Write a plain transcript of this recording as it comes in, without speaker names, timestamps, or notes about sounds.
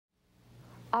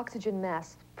Oxygen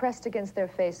masks pressed against their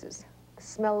faces, the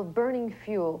smell of burning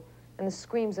fuel, and the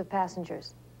screams of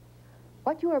passengers.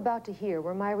 What you are about to hear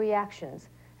were my reactions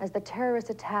as the terrorist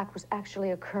attack was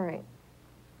actually occurring.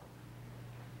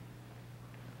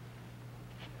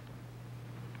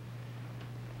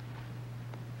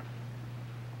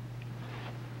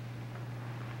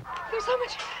 There's so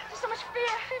much fear.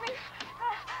 I mean,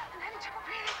 I'm having trouble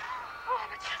breathing. Oh,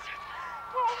 my chest hurts.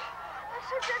 Oh, I'm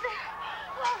so dizzy.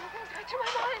 Oh, things going through my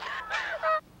mind.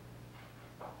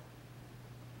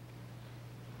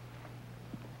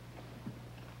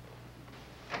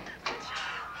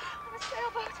 I'm a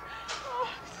sailboat. Oh.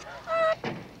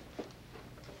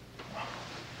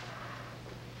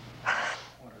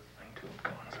 What a thing to have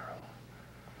gone through.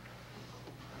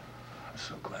 I'm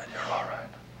so glad you're all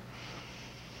right.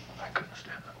 I couldn't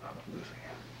stand the thought of losing you.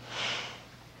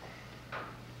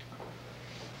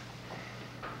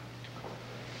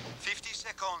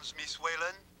 Seconds, Miss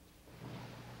Whelan.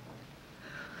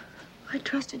 I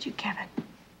trusted you, Kevin.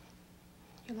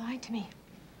 You lied to me.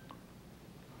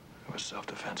 It was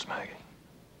self-defense, Maggie.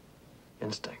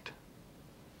 Instinct.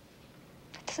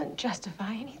 That doesn't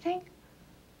justify anything.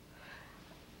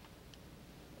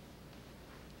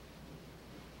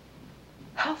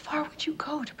 How far would you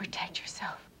go to protect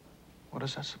yourself? What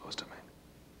is that supposed to mean?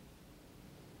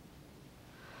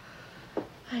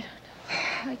 I don't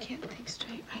know. I can't think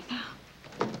straight right now.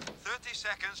 30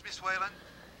 seconds, Miss Whelan.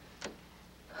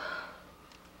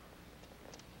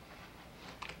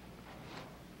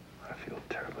 I feel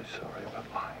terribly sorry about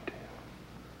lying to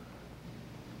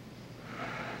you.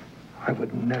 I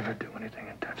would never do anything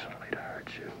intentionally to hurt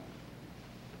you.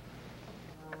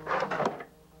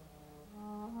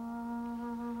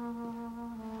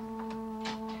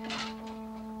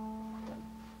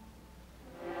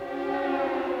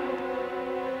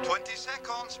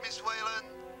 Seconds, Miss Whelan.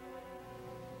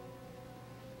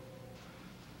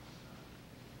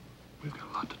 We've got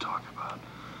a lot to talk about.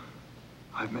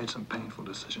 I've made some painful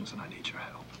decisions and I need your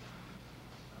help.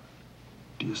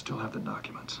 Do you still have the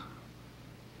documents?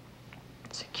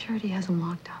 Security has them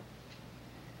locked up.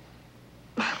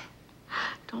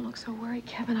 Don't look so worried,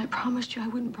 Kevin. I promised you I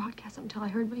wouldn't broadcast them until I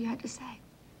heard what you had to say.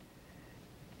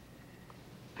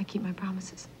 I keep my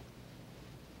promises.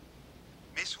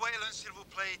 Miss Whelan, s'il vous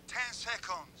plaît, 10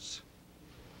 seconds.